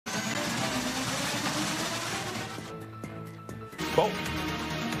But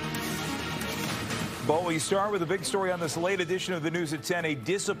we start with a big story on this late edition of the News at 10. A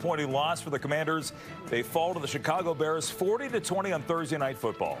disappointing loss for the Commanders. They fall to the Chicago Bears 40-20 on Thursday Night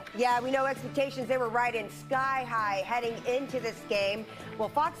Football. Yeah, we know expectations. They were riding sky high heading into this game. Well,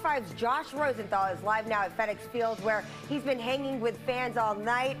 Fox 5's Josh Rosenthal is live now at FedEx Field, where he's been hanging with fans all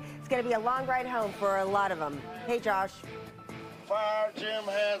night. It's going to be a long ride home for a lot of them. Hey, Josh. Fire Jim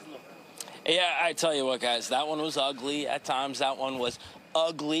Haslam. Yeah, I tell you what, guys, that one was ugly. At times, that one was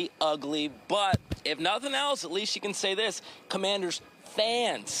ugly. But if nothing else, at least you can say this: Commanders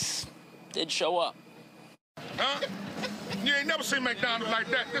fans did show up. Huh? You ain't never seen McDonald's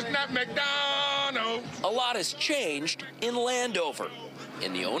like that. It's not McDonald's. A lot has changed in Landover,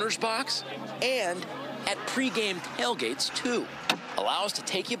 in the owner's box, and at pregame tailgates, too. Allow us to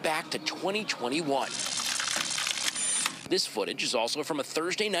take you back to 2021. This footage is also from a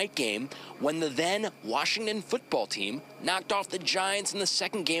Thursday night game when the then Washington football team knocked off the Giants in the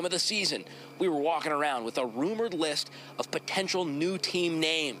second game of the season. We were walking around with a rumored list of potential new team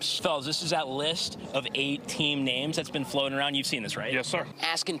names. Fellas, this is that list of 8 team names that's been floating around. You've seen this, right? Yes, sir.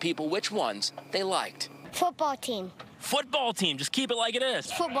 Asking people which ones they liked. Football team. Football team. Just keep it like it is.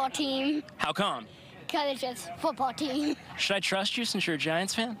 Football team. How come? Because it's just football team. Should I trust you since you're a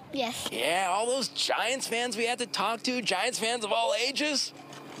Giants fan? Yes. Yeah, all those Giants fans we had to talk to, Giants fans of all ages.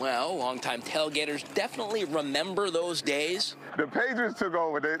 Well, longtime tailgaters definitely remember those days. The Patriots took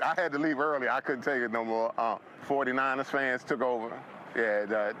over. I had to leave early. I couldn't take it no more. 49ers fans took over. Yeah,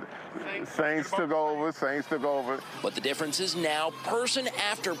 the Saints took over. Saints took over. But the difference is now, person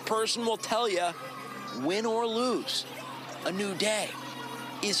after person will tell you, win or lose, a new day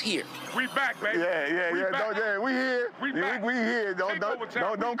is here. We back, baby. Yeah. We here. We back. We here. Don't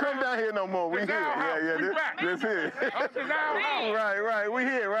come down here no more. We here. We back. This here. Up is our house. Right. We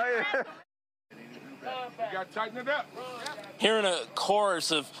here, right? You got to tighten it up. Hearing a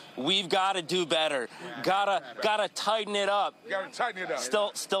chorus of "We've got to do better," gotta tighten it up. You got to tighten it up.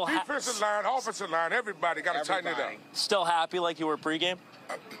 Still defensive line, offensive line, everybody got to tighten it up. Still happy like you were pregame?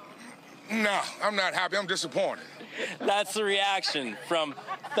 No, I'm not happy. I'm disappointed. That's the reaction from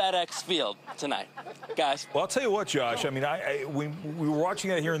FedEx Field tonight, guys. Well, I'll tell you what, Josh. I mean, we were watching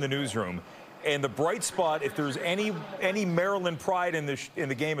that here in the newsroom, and the bright spot, if there's any Maryland pride in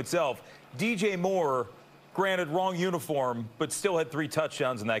the game itself, DJ Moore, granted wrong uniform, but still had 3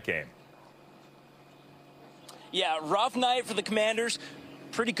 touchdowns in that game. Yeah, rough night for the Commanders.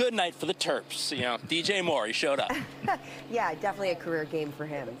 Pretty good night for the Terps. You know, DJ Moore, he showed up. Yeah, definitely a career game for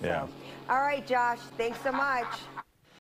him. Yeah. So. All right, Josh, thanks so much.